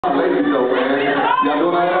Ladies though, man. Y'all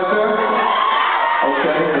doing all right out there?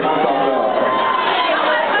 Okay, that's what I'm talking about.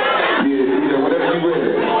 Yeah, whatever you ready.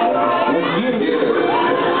 Let's get it.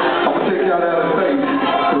 Yeah. I'm gonna take y'all out of space.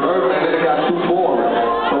 Cause Urban, they got too boring.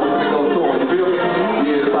 So we're gonna go through it. You feel me?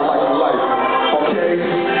 Yeah, it's not like my life. Okay?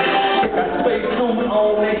 Got space suit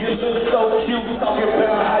on and you look so cute. Talking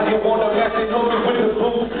about how you wanna match it on me with the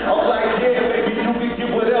boots. I'm like, yeah, baby, you can get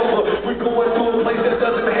whatever. We going to a place that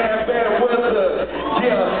doesn't have bad weather.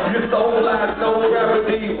 Yeah, you're so blind, no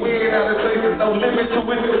gravity. We ain't out of space, there's no limit to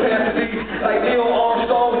its capacity. Like Neil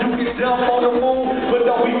Armstrong, you can jump on the moon, but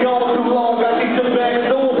don't be gone too long. I need you back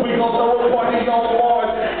soon. We gon' throw a party on Mars.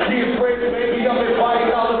 Get ready, baby, I'm inviting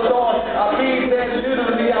all the stars. I mean that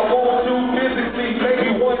literally, I want to physically. Maybe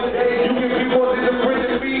one day you can be more than a friend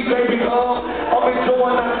to me, baby. I'm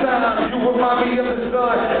enjoying our time. You remind me of the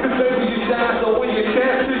sun, cause baby you shine. So when you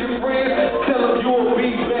chat to your friends, tell them you'll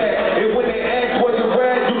be back. And when they ask where you're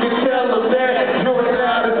at, you can tell them that you're in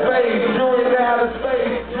outer space. You're in outer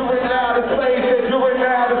space. You're in outer space. You're in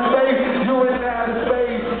outer space. You're in outer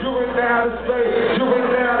space. You're in outer space. You're in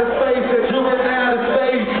outer space. You're in outer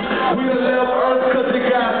space. We done left Earth cause it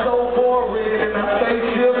got so boring. And our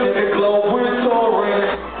spaceship and the globe we're touring.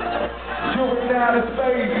 You're in outer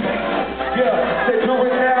space. Yeah, say you're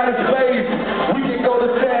in outer space. We can go to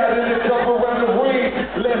Saturn and jump around the ring.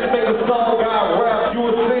 Let's make a song, I rap, you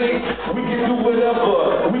will sing. We can do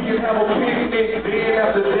whatever. We can have a picnic. Then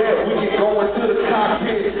after that, we can go into the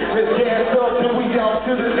cockpit. Let's gas up till we out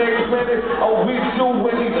to the next minute. I'm with you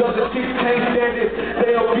when these other chicks can't stand it.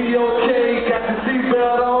 They'll be okay. Got the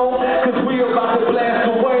seatbelt on, cause we about to blast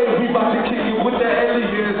away. We about to kick it with the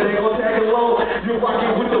aliens. They gon' tag along. You're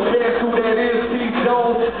rocking with the best who that is,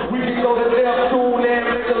 T.Jones. We can go to Neptune and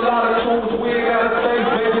make a lot of tunes. We ain't out of space,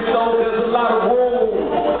 baby, so there's a lot of room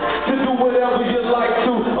to do whatever you like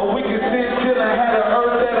to. Or we can sit chill and have the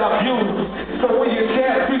earth that I view. So when you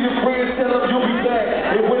chat to your friends, tell them you'll be back.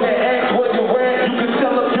 And when they ask where you're at, you can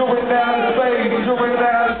tell them you're in outer space. You're in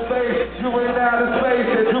outer space. You're in outer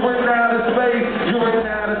space. You're in outer space. You're in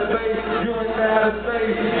outer space. You're in outer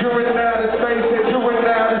space. You're in outer space. You're in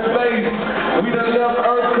outer space. We done left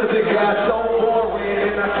Earth cause it got so boring.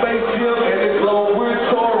 And our spaceship and the globe we're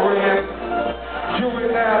touring. You're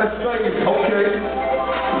in outer space, okay?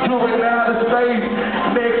 You're in outer space.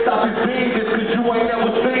 Next stop is Venus, cause you ain't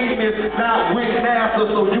never seen this. Not with NASA,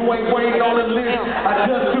 so you ain't waiting on the list. I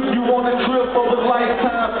just took you on a trip of a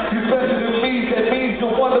lifetime. You're better than me, that means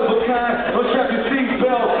you're one of a kind. Unstrap your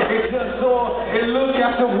seatbelt and just soar and look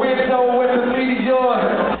out the window at the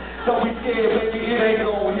meteor. Don't be scared, baby, it ain't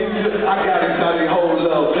gonna hit you. I got it, Sonny, hold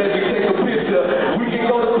up. Let me take a picture. We can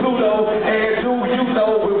go to Pluto and do you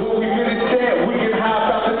know, but when we really chat, we can hop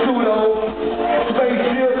out the Pluto.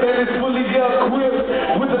 Spaceship that is fully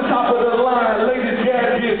equipped with the top of the line, latest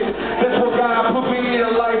gadgets. That's what God put me in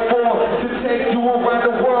life for, to take you around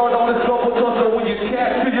the world on this global tour. So when you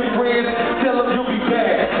chat to your friends, tell them you'll be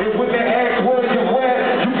back. And when they ask where you're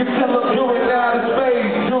at, you can tell them you're in outer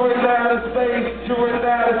space. You're in outer space. You're in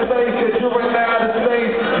outer space. You're in